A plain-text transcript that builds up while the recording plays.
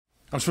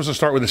I'm supposed to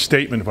start with a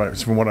statement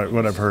from what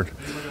I've heard.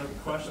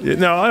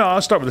 No,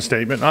 I'll start with a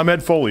statement. I'm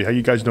Ed Foley. How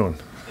you guys doing?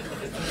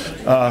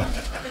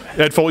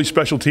 Ed Foley,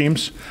 special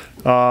teams.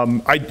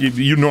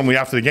 You normally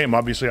after the game,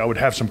 obviously, I would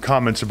have some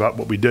comments about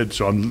what we did.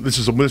 So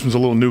this one's a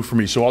little new for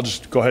me. So I'll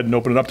just go ahead and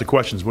open it up to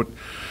questions.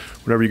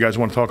 Whatever you guys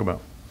want to talk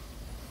about.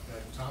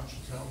 Tom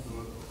Chattel,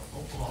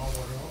 Oklahoma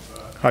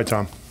World-Herald. Hi,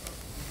 Tom.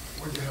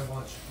 Where'd you have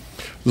lunch?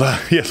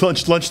 Yeah,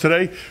 lunch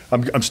today.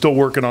 I'm still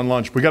working on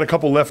lunch. We got a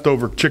couple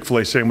leftover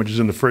Chick-fil-A sandwiches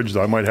in the fridge,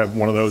 though. I might have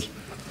one of those.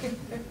 Could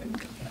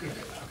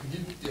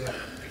you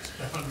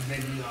expound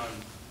maybe on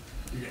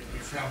your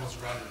travels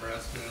around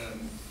Nebraska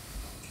and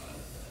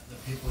the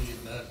people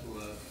you've met,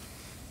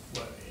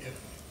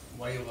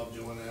 why you love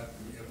doing that?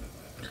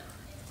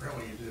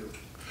 Apparently you do.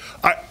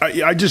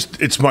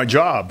 It's my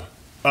job.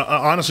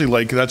 Honestly,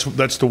 like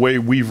that's the way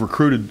we've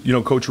recruited. You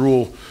know, Coach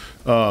Rule,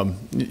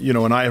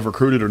 and I have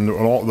recruited, and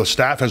all the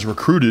staff has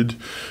recruited,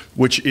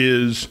 which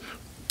is,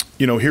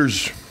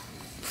 here's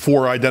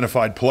 4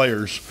 identified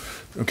players,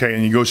 okay,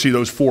 and you go see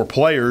those 4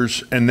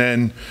 players, and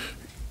then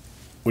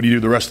what do you do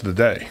the rest of the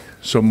day?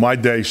 So my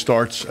day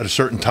starts at a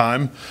certain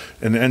time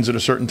and ends at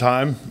a certain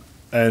time,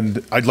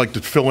 and I'd like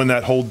to fill in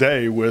that whole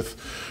day with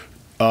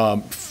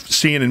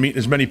seeing and meeting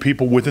as many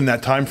people within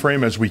that time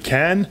frame as we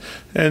can,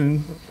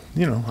 and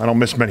I don't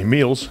miss many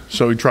meals,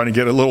 so we try to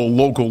get a little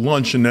local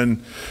lunch, and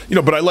then,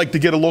 but I like to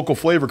get a local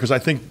flavor because I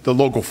think the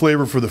local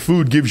flavor for the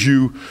food gives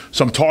you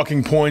some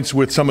talking points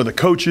with some of the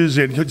coaches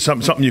and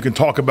something you can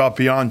talk about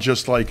beyond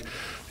just like,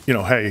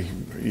 hey,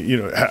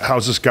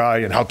 how's this guy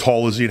and how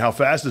tall is he and how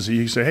fast is he?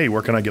 You say, hey,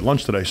 where can I get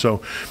lunch today?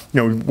 So,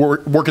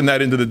 working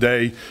that into the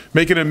day,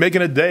 making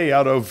a day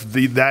out of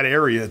that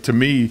area to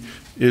me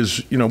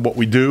is, what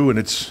we do, and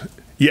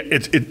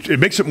it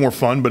makes it more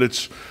fun, but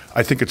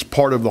I think it's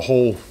part of the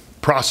whole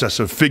process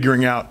of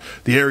figuring out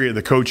the area,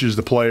 the coaches,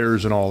 the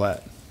players, and all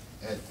that.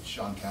 Ed,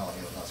 Sean Callahan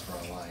with Husker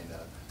Online.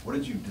 What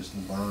did you just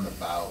learn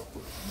about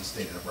the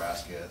state of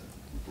Nebraska,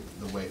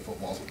 the way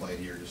football's played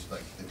here, just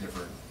like the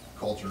different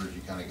cultures?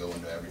 You kind of go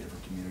into every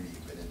different community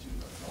you've been into in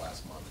the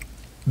last month.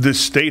 This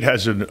state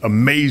has an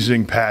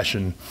amazing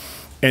passion,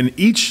 and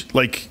you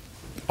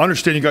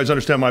guys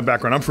understand my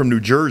background. I'm from New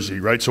Jersey,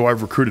 right? So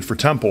I've recruited for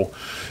Temple,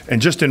 and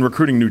just in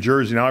recruiting New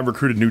Jersey, now I've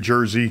recruited New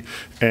Jersey,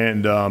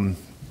 and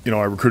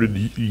I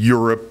recruited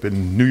Europe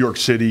and New York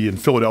City and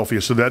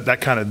Philadelphia, so that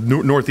kind of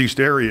northeast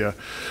area.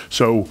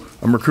 So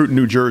I'm recruiting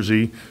New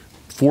Jersey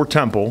for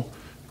Temple.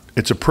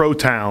 It's a pro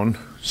town,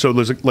 so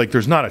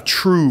there's not a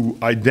true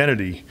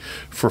identity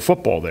for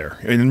football there.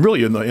 And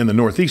really in the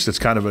northeast, it's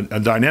kind of a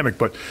dynamic.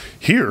 But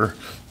here,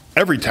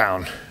 every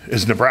town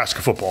is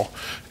Nebraska football.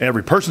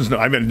 Every person's.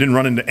 I didn't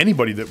run into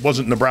anybody that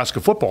wasn't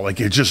Nebraska football. Like,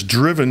 it's just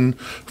driven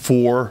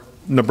for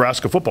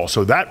Nebraska football.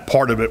 So that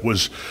part of it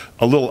was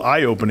a little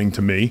eye-opening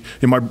to me.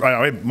 And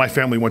my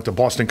family went to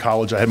Boston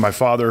College. I had my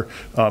father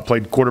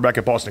played quarterback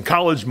at Boston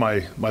College.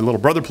 My little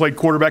brother played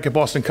quarterback at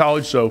Boston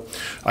College. So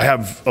I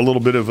have a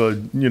little bit of a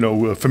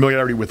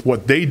familiarity with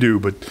what they do,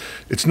 but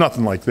it's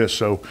nothing like this.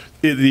 So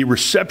the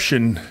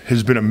reception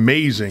has been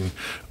amazing.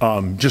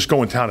 Just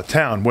going town to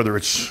town, whether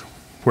it's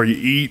where you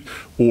eat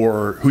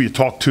or who you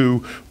talk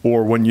to,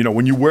 or when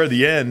you wear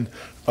the N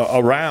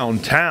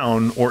around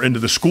town or into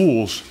the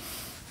schools,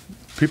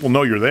 people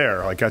know you're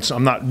there.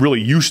 I'm not really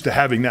used to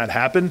having that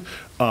happen.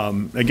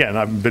 Again,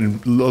 I've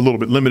been a little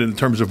bit limited in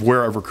terms of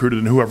where I've recruited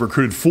and who I've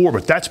recruited for,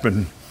 but that's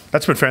been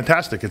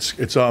fantastic.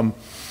 It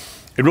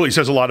really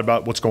says a lot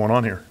about what's going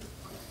on here.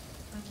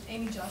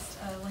 Amy Just,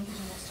 Linkage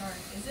and Will Start.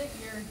 Is it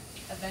your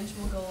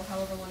eventual goal,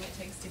 however long it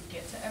takes, to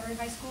get to every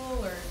high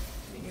school, or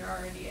you're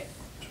already at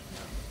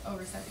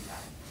over 75?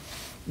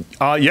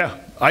 Yeah,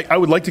 I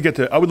would like to get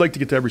to. I would like to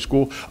get to every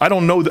school. I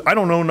don't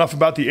know enough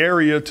about the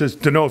area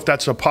to know if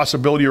that's a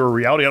possibility or a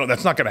reality.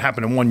 That's not going to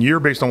happen in 1 year,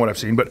 based on what I've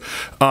seen. But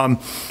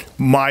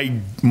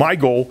my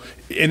goal,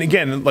 and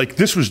again,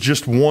 this was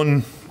just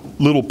one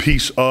little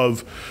piece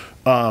of.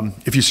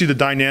 If you see the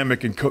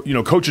dynamic, and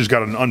Coach has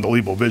got an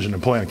unbelievable vision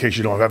and plan. In case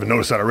you haven't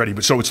noticed that already.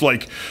 But so it's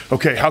like,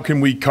 okay, how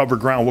can we cover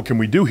ground? What can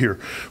we do here?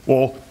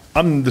 Well,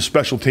 I'm the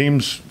special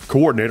teams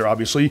coordinator,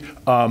 obviously.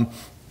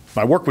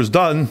 My work was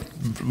done,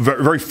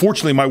 very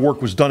fortunately my work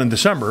was done in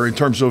December in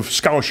terms of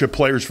scholarship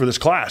players for this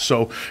class.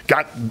 So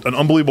got an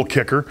unbelievable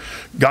kicker,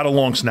 got a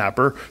long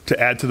snapper to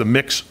add to the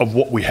mix of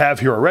what we have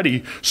here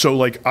already.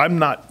 So I'm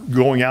not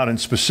going out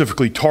and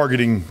specifically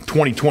targeting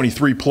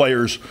 2023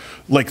 players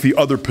like the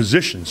other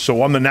positions.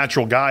 So I'm the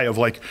natural guy of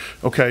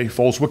okay,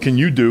 Foles, what can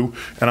you do?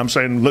 And I'm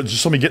saying, let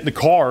me get in the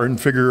car and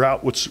figure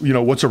out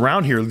what's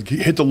around here.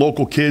 Hit the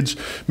local kids,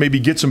 maybe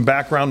get some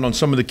background on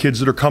some of the kids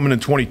that are coming in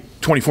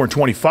 2024 and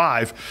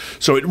 25.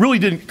 So it really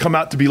didn't come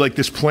out to be like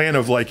this plan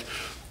of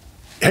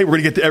hey, we're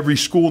going to get to every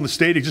school in the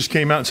state. It just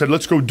came out and said,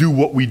 let's go do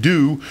what we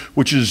do,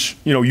 which is,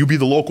 you be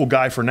the local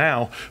guy for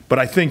now. But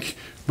I think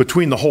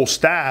between the whole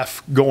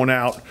staff going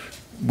out,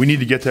 we need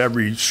to get to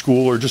every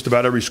school, or just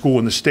about every school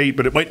in the state,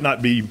 but it might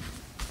not be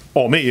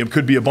all me. It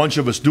could be a bunch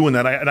of us doing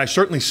that. And I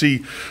certainly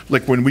see,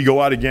 when we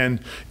go out again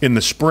in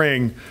the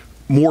spring,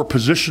 more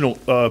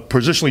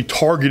positionally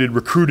targeted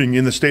recruiting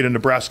in the state of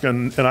Nebraska,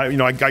 and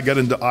I got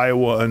into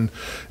Iowa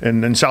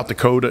and South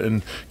Dakota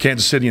and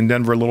Kansas City and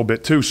Denver a little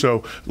bit too.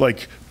 So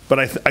like, but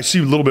I see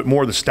a little bit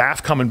more of the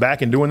staff coming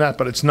back and doing that,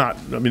 but it's not.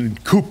 I mean,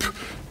 Coop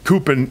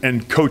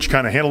and Coach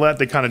kind of handle that.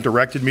 They kind of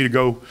directed me to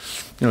go,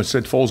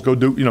 said Foles, go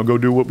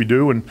do what we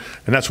do, and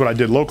that's what I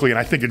did locally. And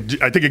I think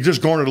it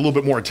just garnered a little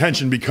bit more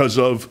attention because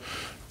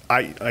of.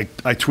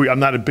 I tweet. I'm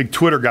not a big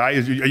Twitter guy.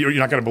 You're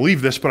not going to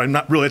believe this, but I'm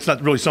not really. It's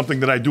not really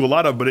something that I do a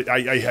lot of. But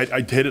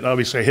I hit it.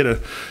 Obviously, I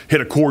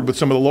hit a chord with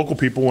some of the local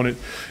people, and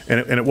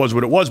it was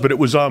what it was. But it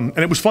was and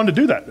it was fun to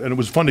do that, and it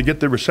was fun to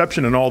get the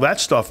reception and all that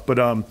stuff. But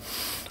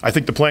I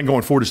think the plan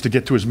going forward is to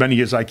get to as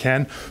many as I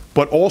can,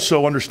 but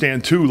also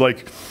understand too,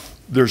 like.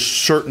 There's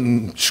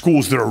certain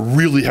schools that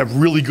have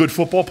really good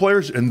football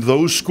players, and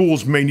those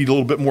schools may need a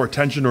little bit more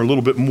attention or a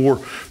little bit more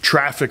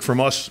traffic from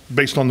us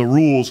based on the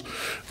rules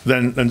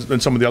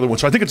than some of the other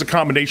ones. So I think it's a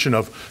combination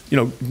of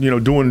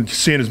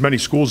seeing as many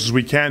schools as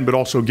we can, but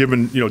also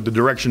giving the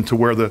direction to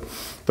where the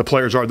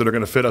players are that are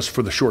going to fit us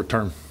for the short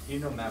term.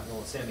 Matt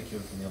Will, Sam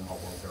McCune from the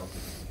World-Herald.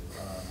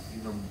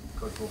 You've known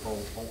Coach Will for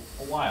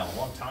a while, a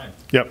long time.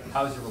 Yep.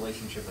 How has your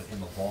relationship with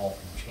him evolved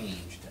and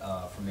changed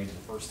from maybe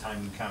the first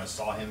time you kind of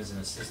saw him as an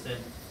assistant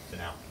to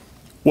now?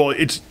 Well,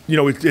 it's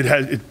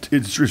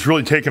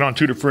really taken on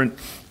two different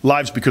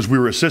lives because we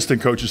were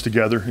assistant coaches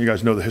together. You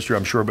guys know the history,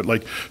 I'm sure,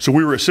 but so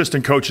we were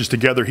assistant coaches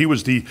together. He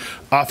was the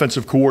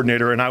offensive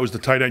coordinator, and I was the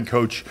tight end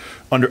coach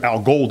under Al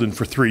Golden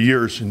for 3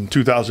 years in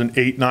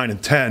 2008, 9,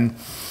 and 10,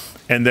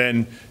 and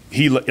then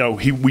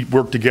we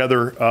worked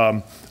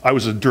together. I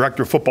was a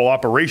director of football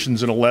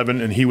operations in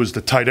 11, and he was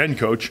the tight end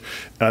coach.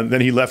 Then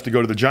he left to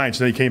go to the Giants,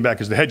 and then he came back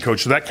as the head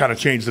coach. So that kind of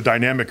changed the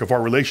dynamic of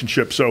our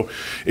relationship. So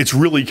it's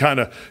really kind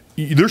of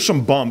there's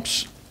some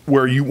bumps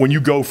where when you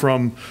go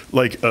from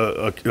like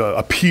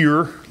a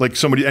peer, like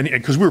somebody, and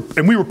because we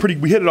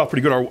hit it off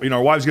pretty good.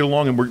 Our wives get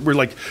along, and we're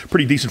like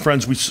pretty decent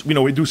friends.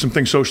 We do some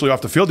things socially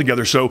off the field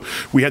together. So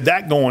we had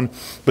that going,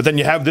 but then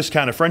you have this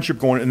kind of friendship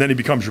going, and then he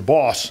becomes your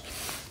boss.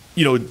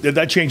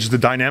 That changes the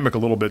dynamic a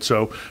little bit.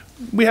 So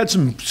we had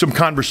some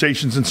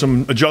conversations and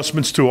some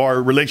adjustments to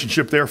our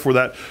relationship there for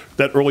that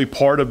early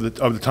part of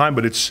the time.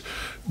 But it's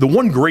the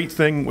one great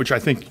thing, which I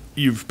think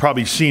you've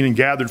probably seen and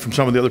gathered from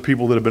some of the other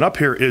people that have been up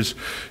here, is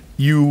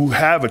you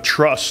have a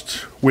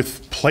trust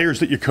with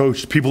players that you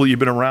coach, people that you've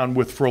been around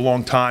with for a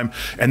long time,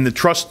 and the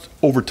trust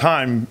over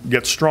time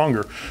gets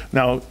stronger.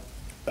 Now,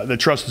 the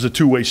trust is a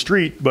two-way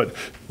street, but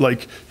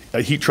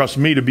he trusts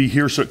me to be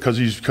here because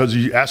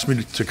he asked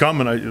me to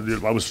come,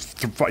 and I was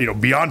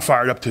beyond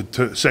fired up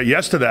to say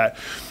yes to that.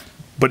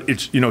 But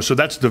it's so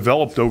that's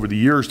developed over the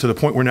years to the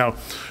point where now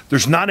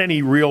there's not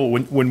any real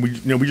when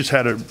we we just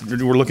had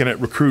we're looking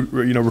at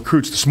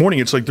recruits this morning.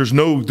 It's like there's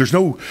no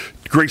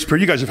grace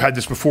period. You guys have had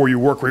this before your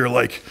work where you're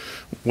like,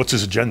 what's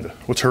his agenda?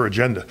 What's her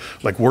agenda?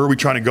 Like, where are we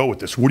trying to go with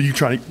this? What are you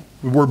trying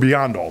to? We're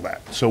beyond all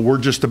that. So we're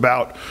just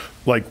about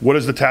like, what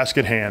is the task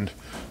at hand?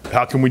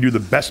 How can we do the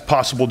best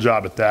possible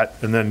job at that,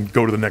 and then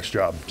go to the next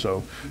job?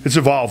 So it's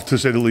evolved, to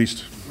say the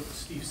least.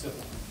 Steve said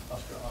on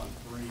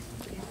 3,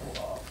 when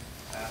people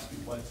ask you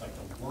what it's like to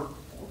work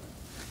for,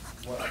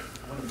 what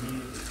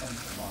immediately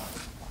comes to mind?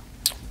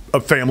 A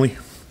family.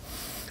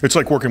 It's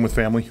like working with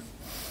family.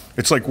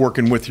 It's like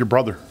working with your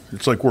brother.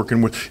 It's like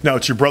working with, now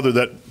it's your brother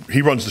that,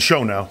 he runs the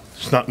show now.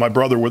 It's not my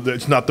brother,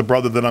 it's not the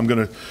brother that I'm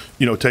going to,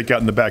 take out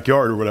in the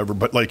backyard or whatever.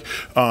 But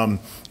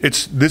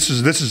this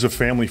is a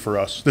family for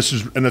us.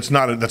 And that's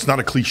not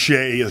a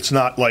cliche. It's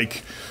not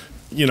like,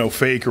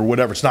 fake or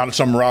whatever. It's not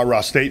some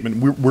rah-rah statement.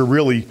 We're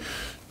really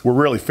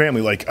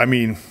family.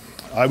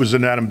 I was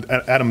in Adam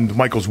and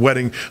Michael's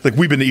wedding. Like,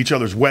 we've been to each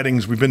other's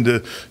weddings. We've been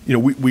to,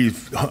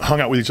 we've hung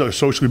out with each other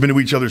socially. We've been to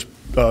each other's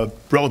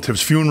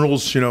relatives'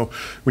 funerals.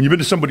 When you've been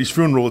to somebody's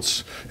funeral,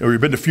 or you've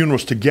been to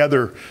funerals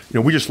together.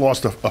 We just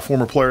lost a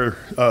former player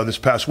this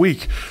past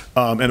week,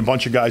 and a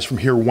bunch of guys from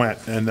here went,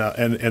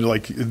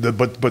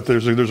 but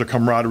there's a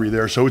camaraderie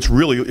there. So it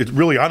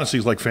really honestly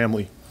is like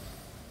family.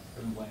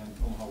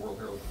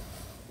 World-Herald,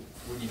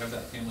 when you have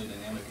that family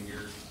dynamic and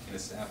you're in a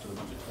staff with a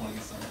bunch of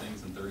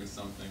 20-somethings and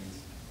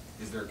 30-somethings,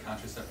 is there a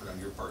conscious effort on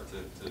your part to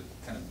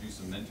kind of do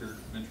some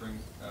mentoring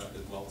as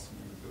well as some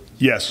of your coaches?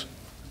 Yes.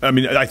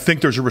 I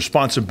think there's a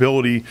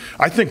responsibility.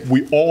 I think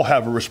we all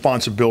have a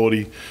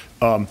responsibility,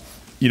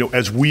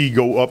 as we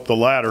go up the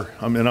ladder.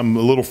 I'm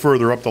a little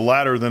further up the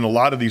ladder than a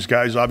lot of these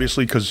guys,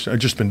 obviously, because I've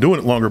just been doing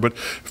it longer. But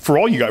for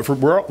all you guys, for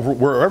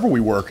wherever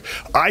we work,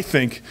 I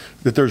think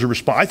that there's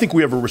I think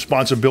we have a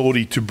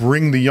responsibility to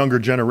bring the younger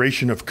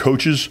generation of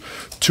coaches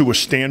to a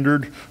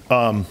standard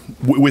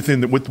with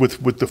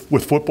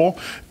football.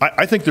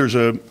 I think there's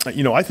a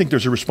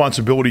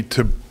responsibility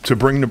to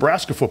bring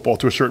Nebraska football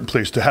to a certain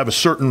place, to have a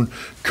certain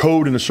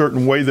code and a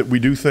certain way that we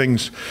do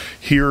things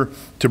here,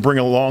 to bring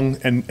along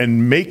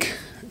and make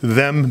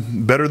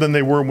them better than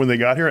they were when they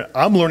got here.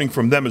 I'm learning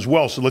from them as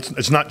well. So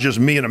it's not just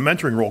me in a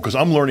mentoring role, because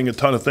I'm learning a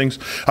ton of things.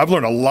 I've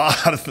learned a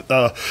lot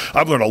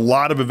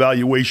of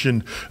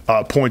evaluation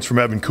points from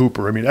Evan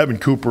Cooper. Evan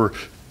Cooper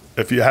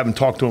if you haven't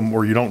talked to him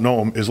or you don't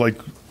know him, is like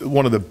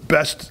one of the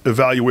best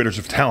evaluators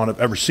of talent I've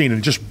ever seen,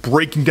 and just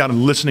breaking down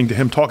and listening to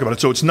him talk about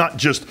it. So it's not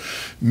just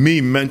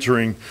me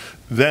mentoring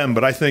them,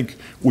 but I think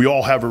we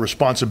all have a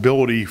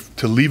responsibility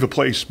to leave a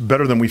place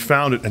better than we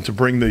found it and to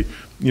bring the,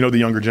 the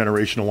younger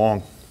generation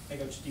along. Hey,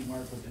 Coach Steve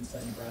Mark with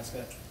Inside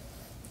Nebraska.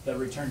 The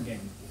return game,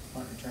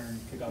 punt return,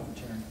 kickoff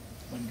return.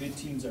 When good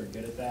teams are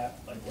good at that,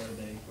 like what do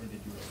they do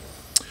really well?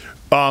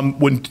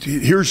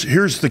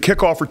 Here's the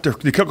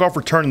kickoff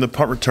return and the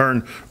punt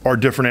return are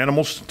different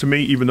animals to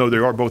me, even though they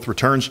are both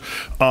returns.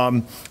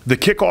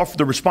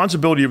 The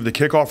responsibility of the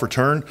kickoff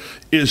return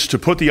is to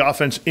put the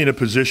offense in a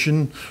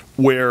position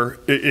where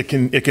it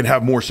can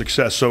have more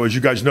success. So as you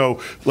guys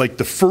know, like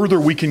the further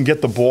we can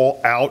get the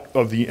ball out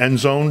of the end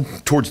zone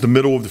towards the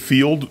middle of the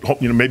field,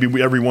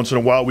 maybe every once in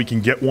a while we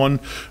can get one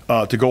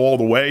to go all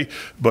the way.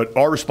 But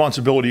our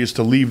responsibility is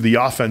to leave the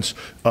offense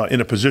in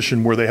a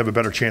position where they have a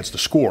better chance to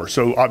score.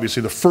 So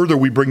obviously, the further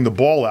we bring the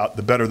ball out,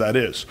 the better that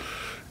is.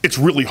 It's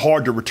really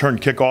hard to return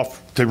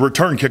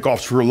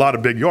kickoffs for a lot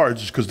of big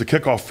yards because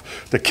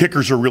the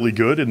kickers are really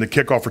good, and the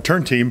kickoff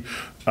return team.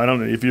 I don't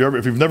know if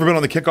you've never been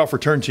on the kickoff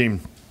return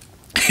team.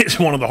 It's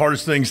one of the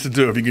hardest things to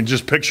do. If you can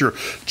just picture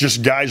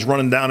just guys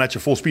running down at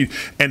you full speed.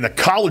 And the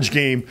college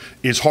game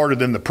is harder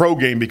than the pro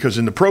game because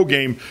in the pro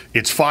game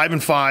it's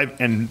 5-5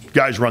 and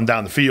guys run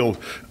down the field.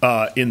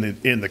 In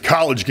the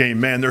college game,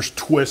 man, there's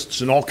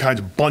twists and all kinds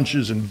of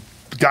bunches and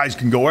guys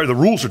can go. The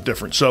rules are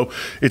different, so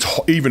it's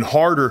even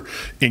harder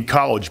in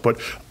college.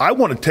 But I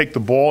want to take the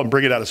ball and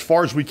bring it out as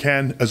far as we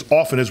can, as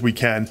often as we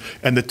can.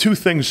 And the two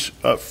things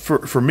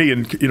for me,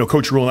 and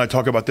Coach Rule and I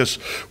talk about this,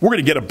 we're going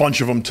to get a bunch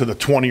of them to the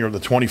 20 or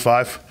the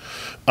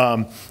 25,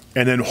 and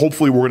then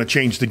hopefully we're going to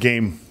change the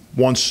game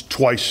once,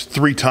 twice,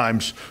 3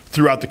 times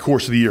throughout the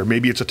course of the year.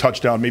 Maybe it's a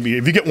touchdown. Maybe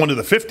if you get one to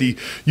the 50,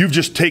 you've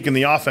just taken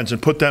the offense and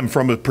put them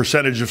from a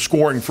percentage of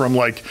scoring from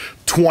like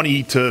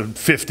 20 to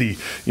 50.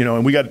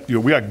 And we got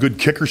good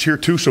kickers here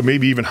too, so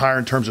maybe even higher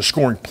in terms of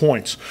scoring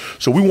points.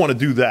 So we want to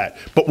do that.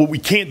 But what we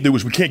can't do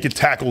is we can't get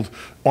tackled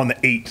on the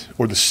 8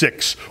 or the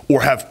 6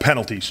 or have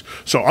penalties.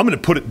 So I'm going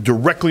to put it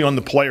directly on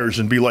the players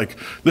and be like,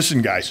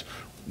 listen, guys,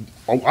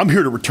 I'm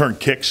here to return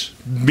kicks.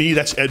 Me,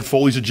 that's Ed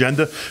Foley's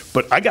agenda.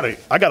 But I got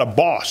a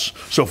boss.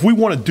 So if we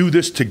want to do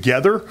this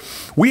together,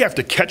 we have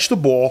to catch the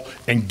ball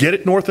and get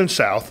it north and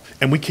south,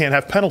 and we can't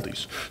have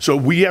penalties. So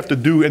we have to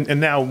do,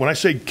 and now when I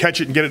say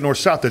catch it and get it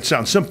north-south, that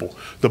sounds simple.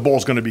 The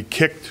ball's going to be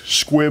kicked,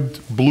 squibbed,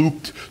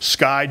 blooped,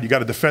 skied. You got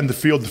to defend the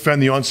field,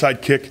 defend the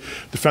onside kick,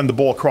 defend the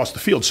ball across the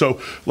field.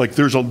 So like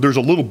there's a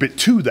little bit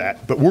to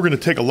that, but we're going to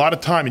take a lot of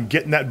time in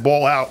getting that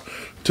ball out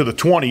to the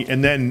 20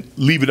 and then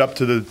leave it up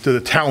to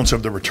the talents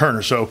of the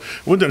returner. So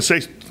we're going to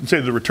say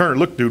to the returner,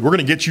 look, dude, we're going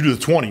to get you to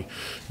the 20.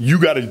 You're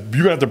going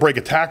to have to break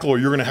a tackle, or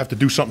you're going to have to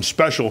do something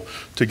special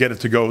to get it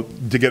to go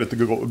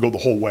the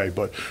whole way.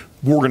 But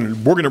we're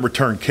going to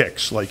return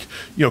kicks. Like,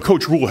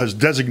 Coach Rule has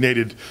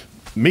designated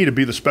me to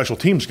be the special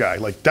teams guy.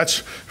 Like that's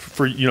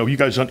for, you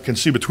guys can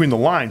see between the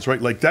lines,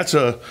 right? Like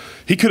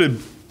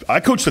I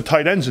coached the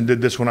tight ends and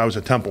did this when I was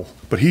at Temple,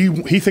 but he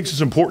thinks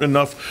it's important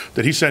enough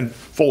that he said,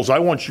 Foles, I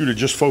want you to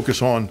just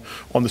focus on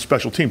the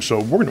special teams. So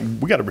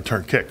we got to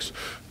return kicks.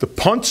 The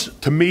punts,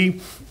 to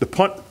me, the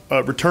punt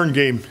return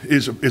game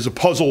is a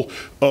puzzle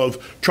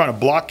of trying to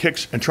block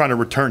kicks and trying to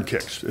return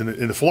kicks. And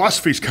the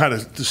philosophy is kind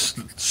of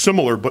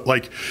similar, but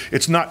like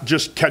it's not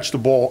just catch the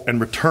ball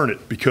and return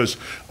it, because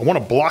I want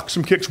to block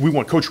some kicks.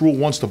 Coach Rule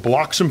wants to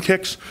block some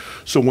kicks.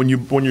 So when you're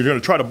going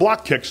to try to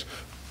block kicks,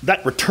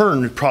 that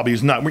return probably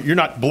you're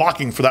not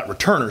blocking for that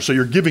returner, so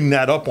you're giving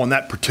that up on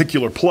that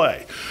particular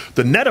play.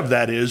 The net of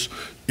that is,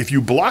 if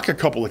you block a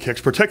couple of kicks,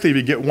 particularly if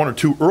you get 1 or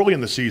 2 early in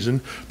the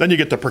season, then you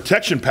get the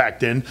protection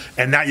packed in,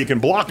 and now you can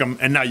block them,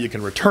 and now you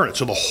can return it.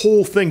 So the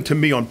whole thing to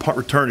me on punt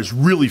return is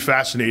really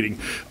fascinating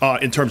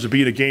in terms of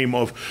being a game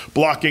of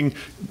blocking,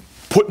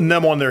 putting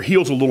them on their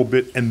heels a little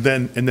bit, and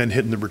then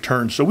hitting the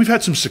return. So we've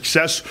had some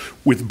success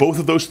with both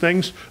of those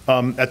things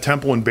at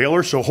Temple and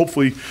Baylor. So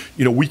hopefully,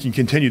 we can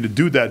continue to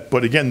do that.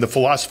 But again, the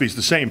philosophy is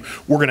the same.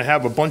 We're going to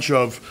have a bunch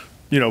of,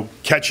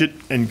 catch it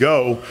and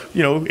go,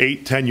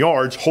 8, 10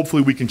 yards.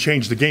 Hopefully we can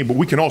change the game, but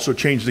we can also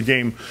change the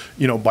game,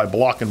 by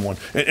blocking one.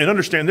 And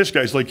understand this,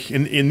 guys, like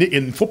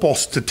in football,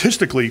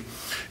 statistically,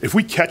 if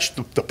we catch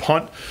the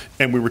punt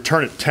and we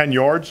return it 10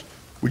 yards,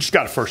 we just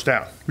got a first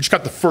down. We just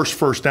got the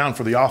first down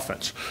for the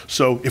offense.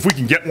 So if we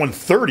can get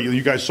 130,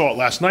 you guys saw it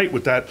last night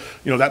with that,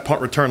 that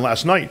punt return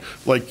last night,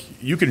 like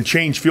you can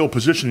change field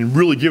position and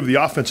really give the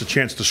offense a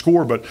chance to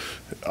score. But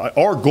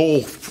our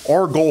goal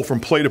from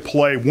play to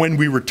play when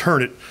we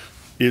return it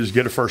is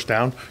get a first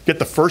down, get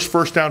the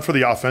first down for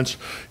the offense.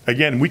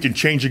 Again, we can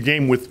change the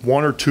game with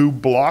 1 or 2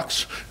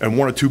 blocks and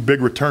 1 or 2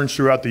 big returns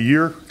throughout the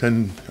year.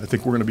 Then I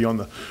think we're going to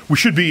be we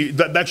should be,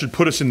 that should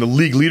put us in the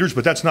league leaders,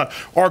 but that's not,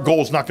 our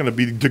goal is not going to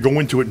be to go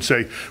into it and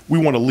say, we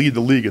want to lead the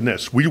league in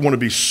this. We want to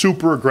be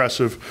super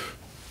aggressive,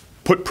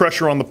 put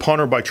pressure on the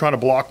punter by trying to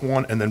block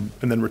one and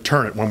then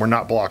return it when we're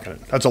not blocking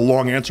it. That's a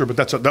long answer, but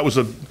that was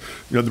the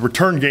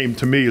return game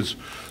to me is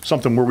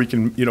something where we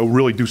can,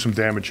 really do some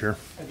damage here.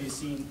 Have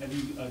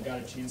you got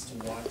a chance to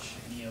watch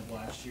any of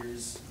last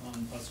year's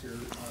Husker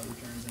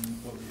returns, and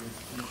what were your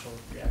initial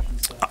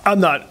reactions to that? I'm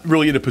not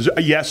really in a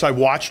position. Yes, I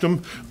watched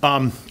them.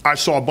 I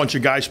saw a bunch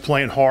of guys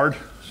playing hard,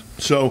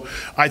 so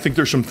I think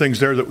there's some things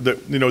there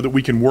that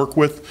we can work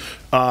with.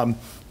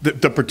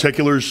 The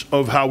particulars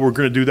of how we're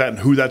going to do that and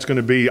who that's going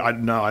to be, I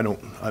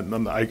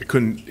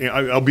couldn't.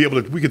 I'll be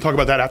able to. We can talk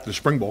about that after the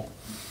spring bowl.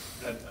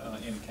 And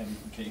Ken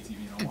from KTV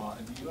in Omaha.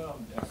 Do you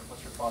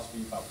what's your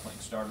philosophy about playing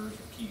starters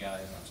or key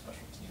guys on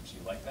special teams? Do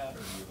you like that, or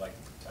do you like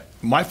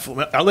to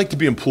protect? I like to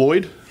be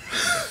employed.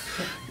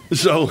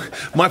 So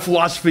my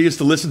philosophy is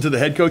to listen to the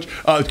head coach.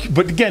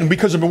 But again,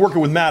 because I've been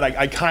working with Matt,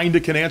 I kind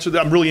of can answer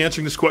that. I'm really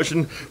answering this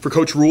question for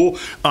Coach Rule.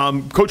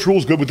 Coach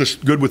Rule's good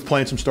with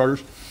playing some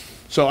starters.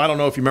 So I don't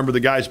know if you remember the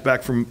guys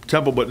back from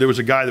Temple, but there was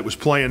a guy that was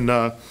playing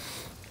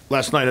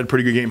last night, had a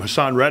pretty good game.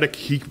 Hassan Reddick,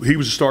 he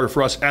was a starter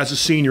for us as a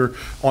senior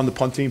on the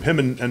punt team. Him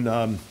and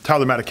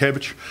Tyler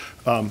Matakevich,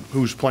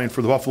 who's playing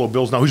for the Buffalo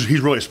Bills now.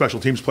 He's really a special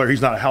teams player.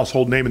 He's not a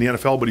household name in the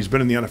NFL, but he's been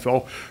in the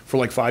NFL for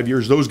like 5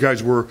 years. Those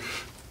guys were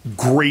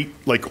great,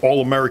 like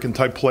all-American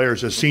type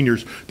players as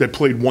seniors that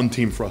played one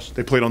team for us.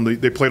 They played on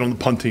the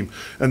punt team,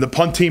 and the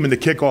punt team and the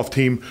kickoff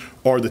team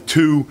are the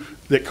two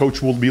that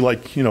coach will be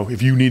like,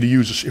 if we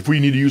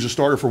need to use a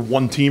starter for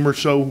one team or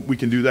so, we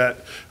can do that.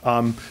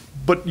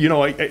 But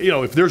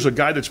if there's a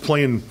guy that's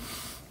playing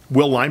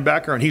will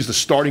linebacker and he's the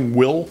starting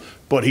will,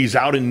 but he's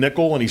out in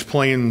nickel and he's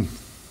playing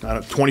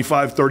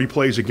 25, 30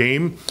 plays a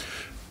game,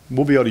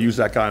 we'll be able to use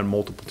that guy on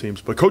multiple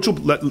teams. But coach will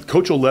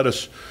let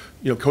us.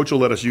 Coach will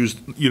let us use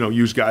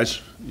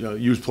guys,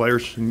 use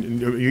players.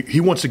 And he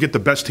wants to get the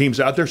best teams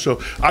out there.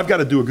 So I've got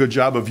to do a good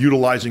job of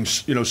utilizing,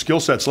 skill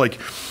sets. Like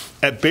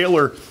at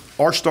Baylor,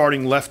 our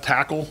starting left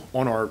tackle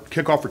on our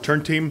kickoff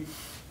return team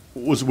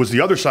was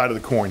the other side of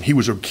the coin.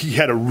 He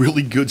had a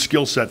really good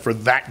skill set for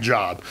that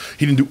job.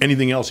 He didn't do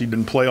anything else. He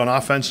didn't play on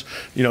offense.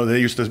 They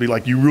used to be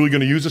like, "You really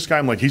going to use this guy?"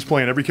 I'm like, "He's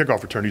playing every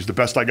kickoff return. He's the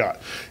best I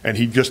got." And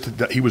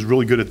he was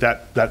really good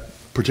at that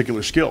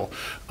particular skill.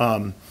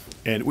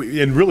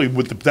 And really,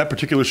 with that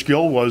particular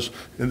skill was,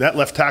 and that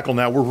left tackle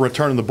now, we're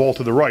returning the ball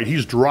to the right.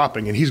 He's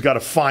dropping, and he's got to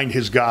find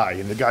his guy.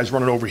 And the guy's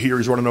running over here,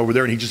 he's running over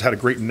there, and he just had a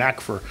great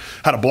knack for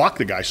how to block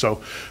the guy.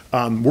 So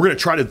we're going to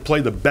try to play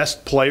the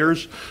best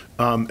players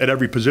at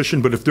every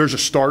position. But if there's a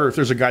starter, if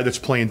there's a guy that's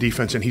playing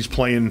defense and he's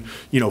playing,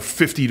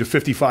 50 to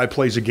 55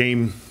 plays a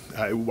game,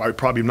 I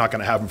probably am not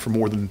going to have him for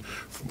more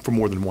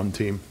than one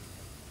team.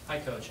 Hi,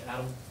 Coach.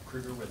 Adam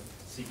Kruger with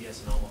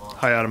CBS in Omaha.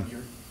 Hi, Adam.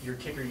 Your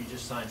kicker you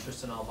just signed,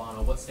 Tristan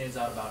Albano, what stands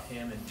out about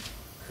him, and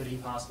could he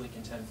possibly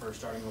contend for a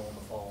starting role in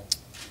the fall?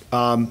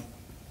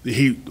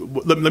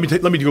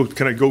 Let me go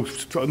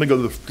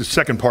to the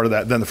second part of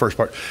that, then the first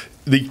part.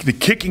 The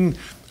kicking,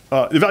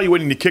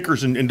 evaluating the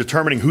kickers and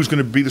determining who's going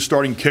to be the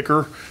starting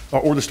kicker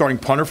or the starting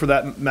punter for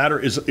that matter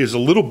is a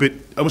little bit,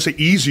 I would say,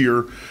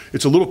 easier.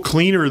 It's a little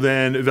cleaner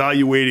than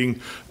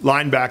evaluating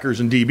linebackers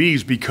and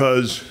DBs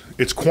because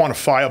it's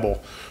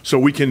quantifiable. So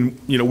we can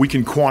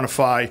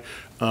quantify.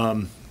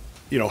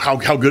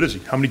 How good is he?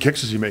 How many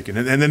kicks is he making?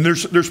 And then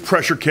there's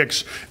pressure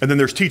kicks, and then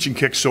there's teaching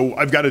kicks. So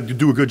I've got to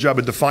do a good job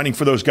of defining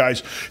for those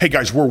guys. Hey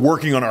guys, we're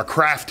working on our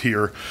craft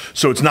here,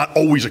 so it's not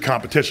always a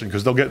competition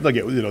because they'll get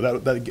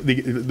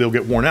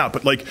worn out.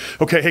 But like,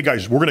 okay, hey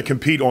guys, we're going to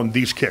compete on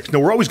these kicks.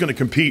 No, we're always going to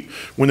compete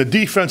when the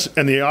defense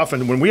and the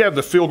offense. When we have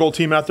the field goal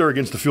team out there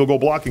against the field goal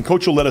block, and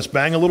coach will let us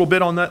bang a little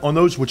bit on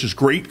those, which is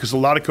great because a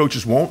lot of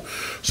coaches won't.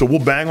 So we'll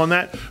bang on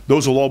that.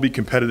 Those will all be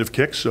competitive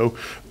kicks. So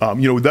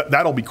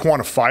that'll be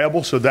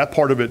quantifiable. So that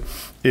part of it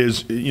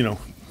is,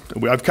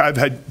 I've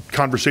had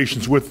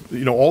conversations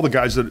with all the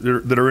guys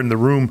that are in the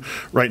room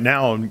right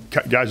now, and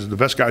guys, the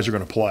best guys are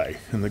going to play,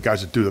 and the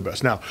guys that do the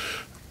best. Now,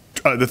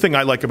 the thing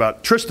I like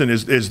about Tristan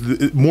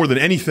is more than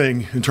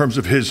anything in terms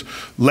of his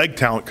leg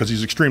talent, because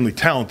he's extremely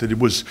talented. It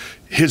was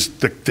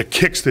the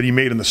kicks that he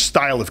made and the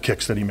style of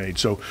kicks that he made.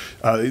 So,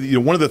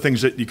 one of the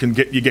things that you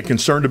get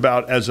concerned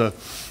about as a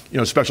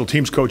special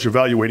teams coach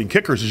evaluating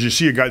kickers is you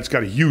see a guy that's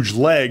got a huge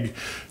leg,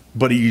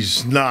 but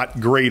he's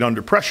not great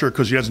under pressure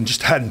because he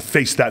hadn't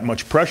faced that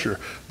much pressure.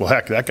 Well,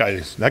 heck, that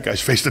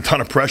guy's faced a ton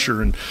of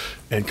pressure and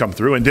come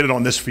through and did it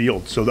on this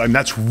field. So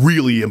that's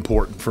really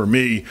important for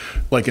me,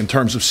 like in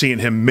terms of seeing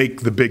him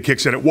make the big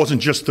kicks. And it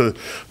wasn't just the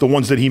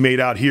ones that he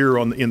made out here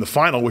in the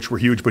final, which were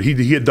huge, but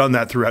he had done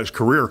that throughout his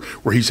career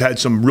where he's had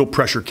some real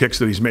pressure kicks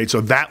that he's made.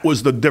 So that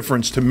was the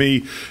difference to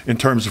me in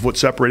terms of what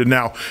separated.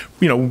 Now,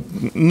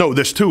 know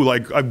this too,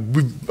 like I've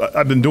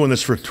been doing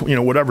this for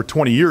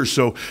 20 years,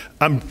 so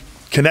I'm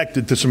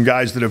connected to some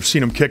guys that have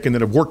seen him kick and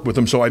that have worked with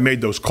him, so I made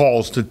those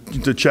calls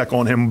to check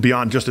on him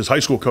beyond just his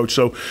high school coach.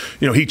 So,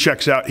 he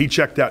checked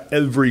out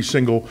every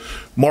single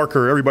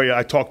marker. Everybody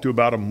I talked to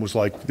about him was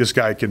like, this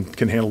guy can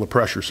handle the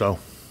pressure. So,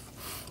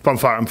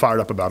 I'm fired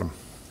up about him.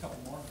 A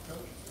couple more, Coach.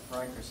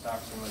 Brian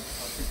Christopherson with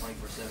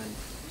 24/7. Can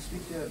you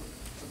speak to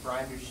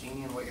Brian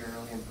Buccini and what your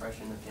early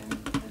impression of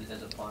him is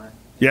as a punter?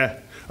 Yeah,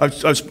 I've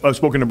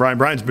spoken to Brian.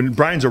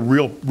 Brian's a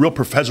real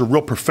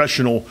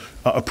professional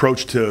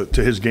approach to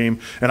his game,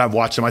 and I've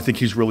watched him. I think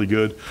he's really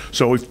good.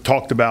 So we've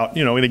talked about,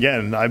 you know, and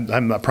again,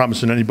 I'm not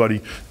promising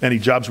anybody any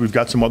jobs. We've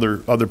got some other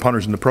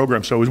punters in the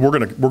program, so we're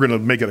gonna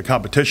make it a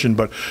competition.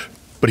 But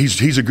he's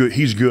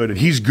good, and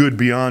he's good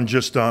beyond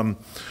just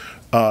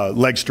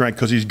leg strength,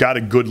 because he's got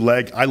a good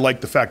leg. I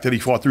like the fact that he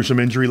fought through some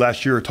injury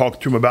last year. I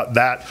talked to him about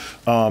that,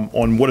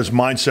 on what his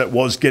mindset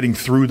was getting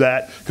through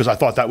that, because I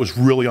thought that was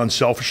really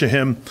unselfish of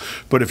him.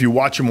 But if you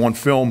watch him on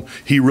film,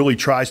 he really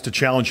tries to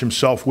challenge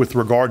himself with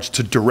regards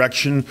to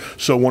direction.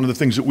 So one of the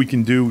things that we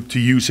can do to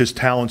use his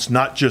talents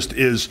not just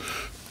is,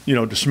 you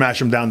know, to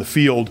smash him down the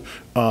field,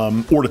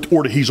 or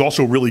to he's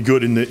also really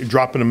good in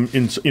dropping him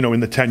in, you know, in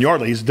the 10-yard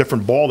line. He's a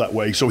different ball that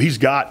way. So he's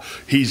got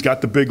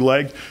the big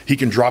leg. He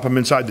can drop him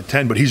inside the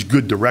 10, but he's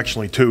good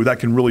directionally too. That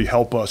can really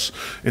help us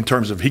in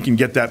terms of he can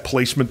get that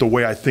placement the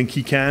way I think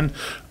he can.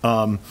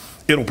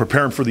 It'll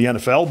prepare him for the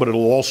NFL, but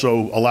it'll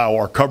also allow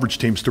our coverage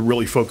teams to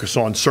really focus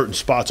on certain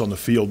spots on the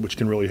field, which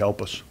can really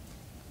help us.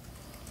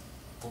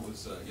 What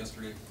was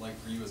yesterday like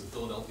for you as a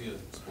Philadelphia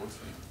sports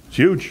fan? It's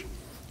huge.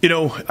 You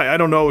know, I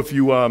don't know if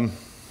you,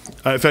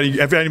 if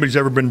anybody's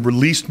ever been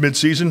released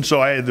mid-season.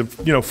 So I had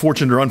the, you know,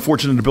 fortunate or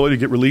unfortunate ability to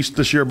get released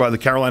this year by the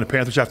Carolina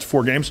Panthers after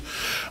 4 games.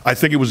 I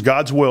think it was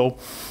God's will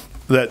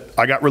that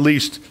I got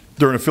released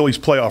during a Phillies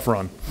playoff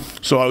run.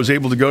 So I was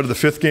able to go to the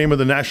 5th game of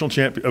the national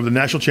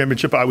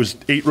championship. I was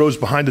 8 rows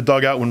behind the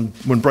dugout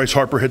when Bryce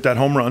Harper hit that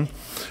home run.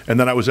 And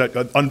then I was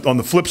on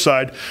the flip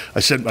side,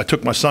 I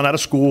took my son out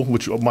of school,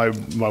 which my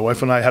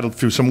wife and I had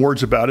through some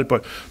words about it,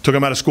 but took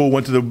him out of school,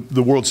 went to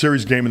the World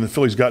Series game, and the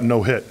Phillies got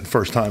no hit,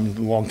 first time in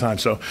a long time.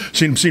 So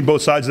seen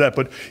both sides of that.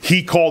 But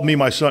he called me,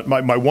 my son,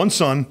 my one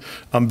son.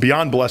 I'm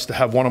beyond blessed to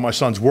have one of my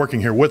sons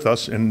working here with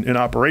us in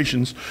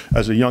operations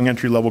as a young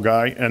entry-level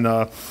guy.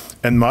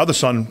 And my other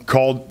son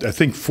called, I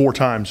think, 4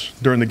 times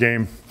during the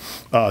game,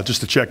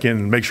 just to check in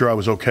and make sure I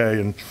was okay,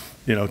 and,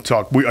 you know,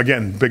 talk.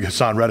 Again, big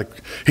Hassan Reddick.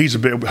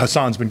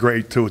 Hassan's been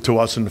great to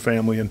us and the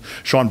family, and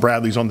Sean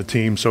Bradley's on the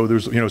team. So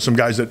there's, you know, some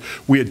guys that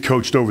we had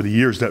coached over the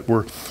years that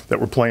were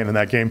playing in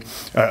that game.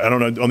 I don't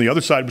know. On the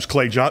other side was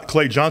Clay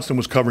Johnston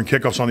was covering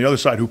kickoffs on the other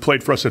side, who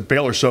played for us at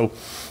Baylor. So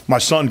my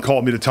son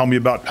called me to tell me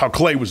about how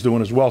Clay was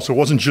doing as well. So it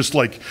wasn't just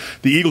like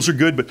the Eagles are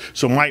good, but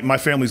so my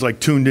family's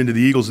like tuned into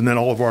the Eagles, and then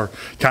all of our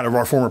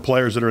former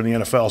players that are in the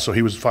NFL. So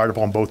he was fired up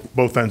on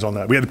both ends on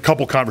that. We had a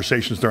couple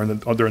conversations during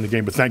the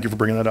game, but thank you for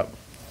bringing that up.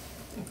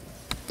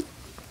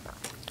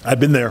 I've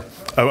been there.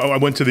 I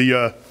went to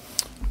the.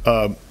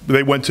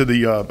 They went to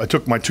the. I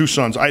took my 2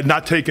 sons. I had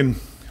not taken.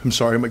 I'm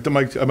sorry. Can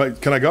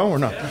I go or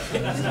not?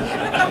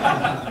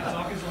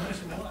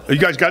 You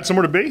guys got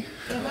somewhere to be?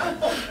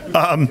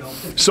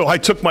 So I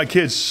took my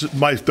kids.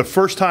 The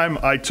first time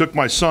I took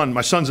my son.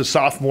 My son's a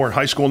sophomore in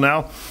high school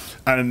now.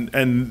 And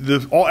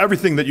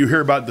everything that you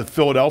hear about the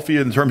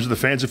Philadelphia in terms of the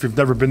fans, if you've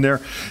never been there,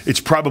 it's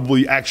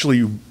probably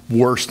actually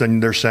worse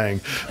than they're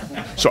saying.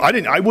 So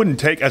I wouldn't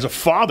take, as a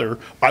father,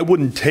 I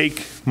wouldn't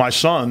take my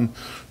son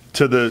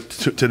to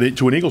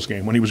an Eagles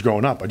game when he was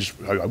growing up.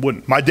 I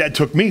wouldn't. My dad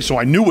took me, so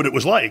I knew what it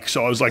was like.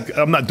 So I was like,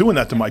 I'm not doing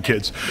that to my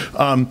kids.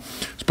 But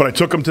I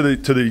took them to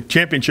the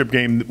championship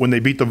game when they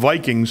beat the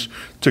Vikings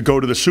to go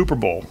to the Super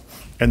Bowl,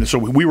 and so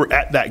we were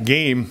at that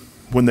game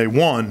when they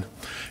won.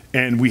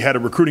 And we had a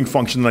recruiting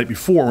function the night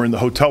before. We're in the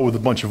hotel with a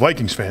bunch of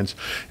Vikings fans.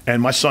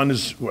 And my son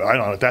is, I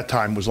don't know, at that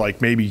time was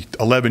like maybe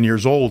 11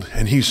 years old.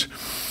 And he's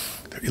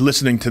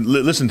listening to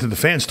the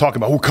fans talk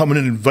about, we're coming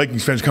in, and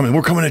Vikings fans coming in,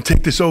 we're coming in to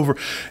take this over.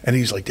 And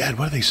he's like, Dad,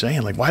 what are they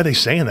saying? Like, why are they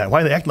saying that?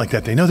 Why are they acting like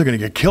that? They know they're going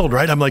to get killed,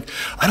 right? I'm like,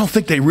 I don't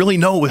think they really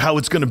know how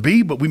it's going to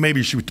be, but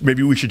maybe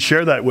we should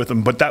share that with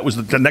them. But that was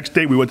the next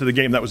day we went to the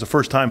game. That was the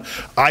first time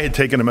I had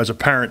taken him as a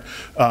parent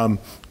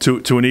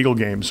to an Eagle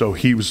game. So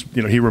he was,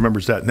 you know, he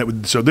remembers that.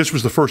 And so this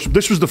was the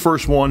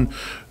first one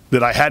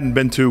that I hadn't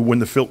been to when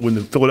the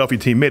Philadelphia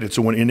team made it.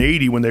 So in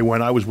 '80 when they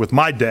went, I was with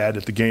my dad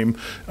at the game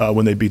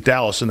when they beat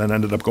Dallas, and then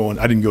ended up going.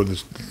 I didn't go to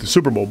the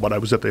Super Bowl, but I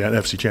was at the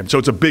NFC Championship. So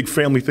it's a big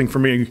family thing for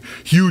me.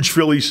 Huge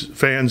Phillies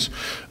fans.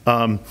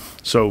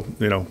 So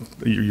you know,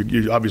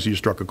 you obviously you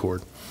struck a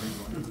chord.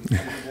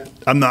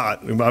 I'm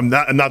not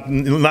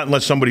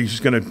unless somebody's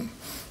going to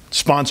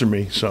sponsor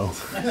me. So,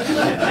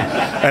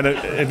 and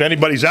if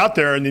anybody's out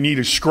there and they need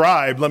a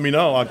scribe, let me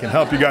know. I can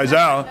help you guys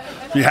out.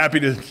 Be happy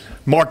to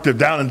mark the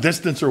down and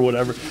distance or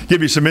whatever.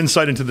 Give you some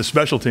insight into the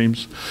special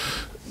teams.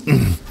 Hey,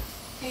 Ed,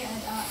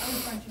 I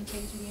was from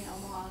KTV in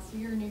Omaha, so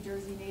you're a New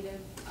Jersey native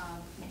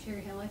from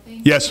Cherry Hill, I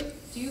think. Yes.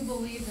 Do you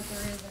believe that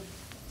there is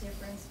a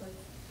difference with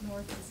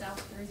North and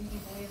South Jersey? Do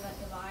you believe that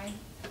divide?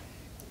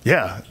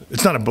 Yeah,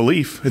 it's not a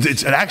belief.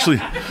 It actually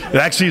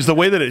is the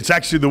way that it's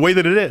actually the way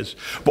that it is.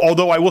 But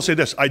although I will say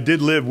this, we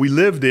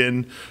lived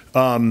in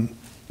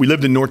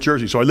North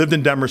Jersey. So I lived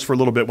in Demers for a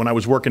little bit when I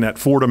was working at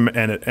Fordham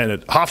and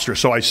at Hofstra.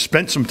 So I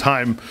spent some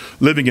time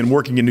living and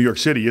working in New York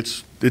City.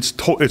 It's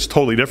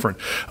totally different.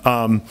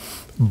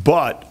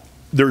 But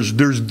there's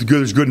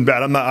good and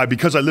bad. I'm not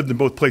because I lived in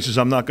both places.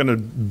 I'm not going to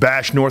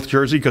bash North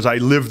Jersey because I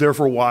lived there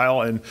for a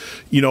while, and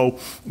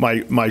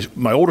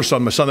my older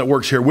son, my son that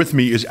works here with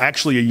me, is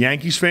actually a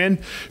Yankees fan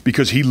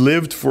because he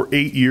lived for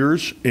 8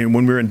 years when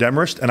we were in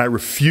Demarest, and I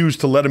refused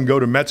to let him go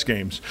to Mets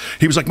games.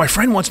 He was like, my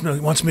friend wants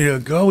me to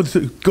go to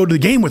the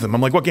game with him.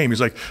 I'm like, what game?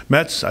 He's like,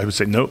 Mets. I would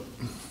say nope.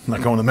 I'm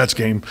not going to the Mets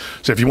game.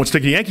 So if you want to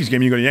take a Yankees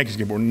game, you go to the Yankees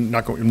game. We're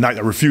not going. I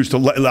refuse to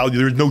allow you.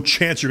 There's no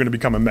chance you're going to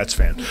become a Mets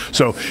fan.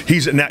 So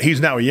he's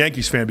now a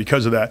Yankees fan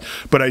because of that.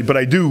 But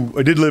I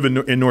did live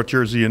in North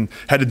Jersey and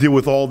had to deal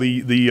with all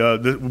the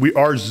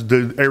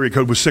area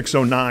code was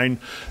 609.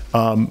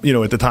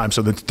 At the time,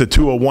 so the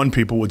 201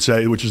 people would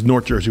say, which is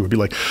North Jersey, would be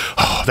like,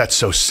 "Oh, that's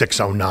so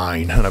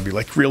 609," and I'd be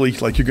like, "Really?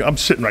 Like I'm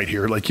sitting right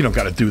here. Like you don't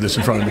got to do this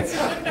in front of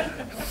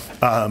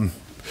me."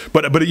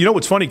 But you know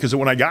what's funny, because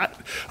when I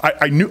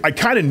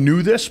kind of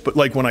knew this, but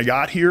like when I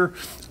got here,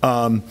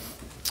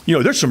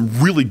 there's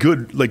some really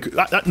good, like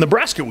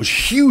Nebraska was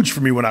huge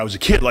for me when I was a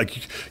kid.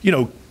 Like,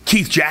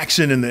 Keith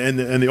Jackson and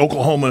the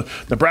Oklahoma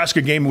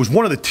Nebraska game was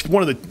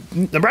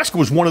Nebraska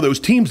was one of those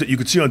teams that you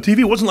could see on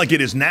TV. It wasn't like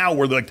it is now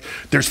where like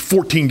there's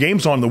 14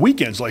 games on the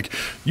weekends. Like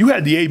you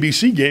had the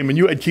ABC game and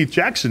you had Keith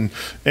Jackson,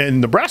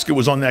 and Nebraska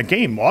was on that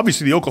game.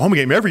 Obviously the Oklahoma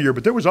game every year,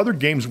 but there was other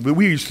games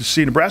we used to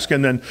see Nebraska.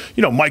 And then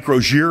Mike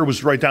Rozier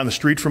was right down the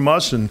street from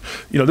us, and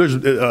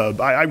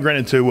I ran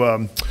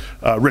into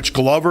Rich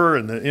Glover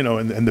and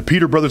the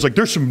Peter brothers. Like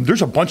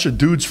there's a bunch of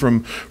dudes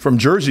from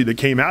Jersey that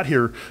came out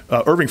here,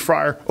 Irving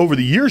Fryer, over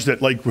the years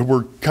that like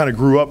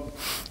grew up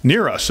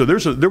near us. So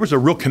there was a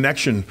real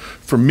connection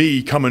for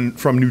me coming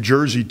from New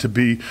Jersey to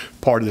be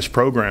part of this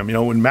program.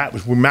 When Matt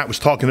was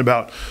talking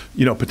about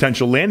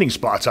potential landing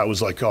spots, I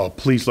was like, oh,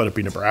 please let it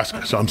be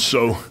Nebraska. So I'm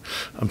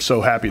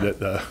so happy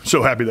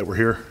that we're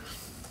here.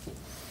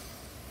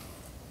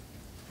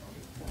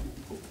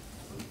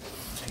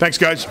 Thanks,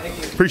 guys.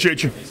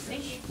 Appreciate you.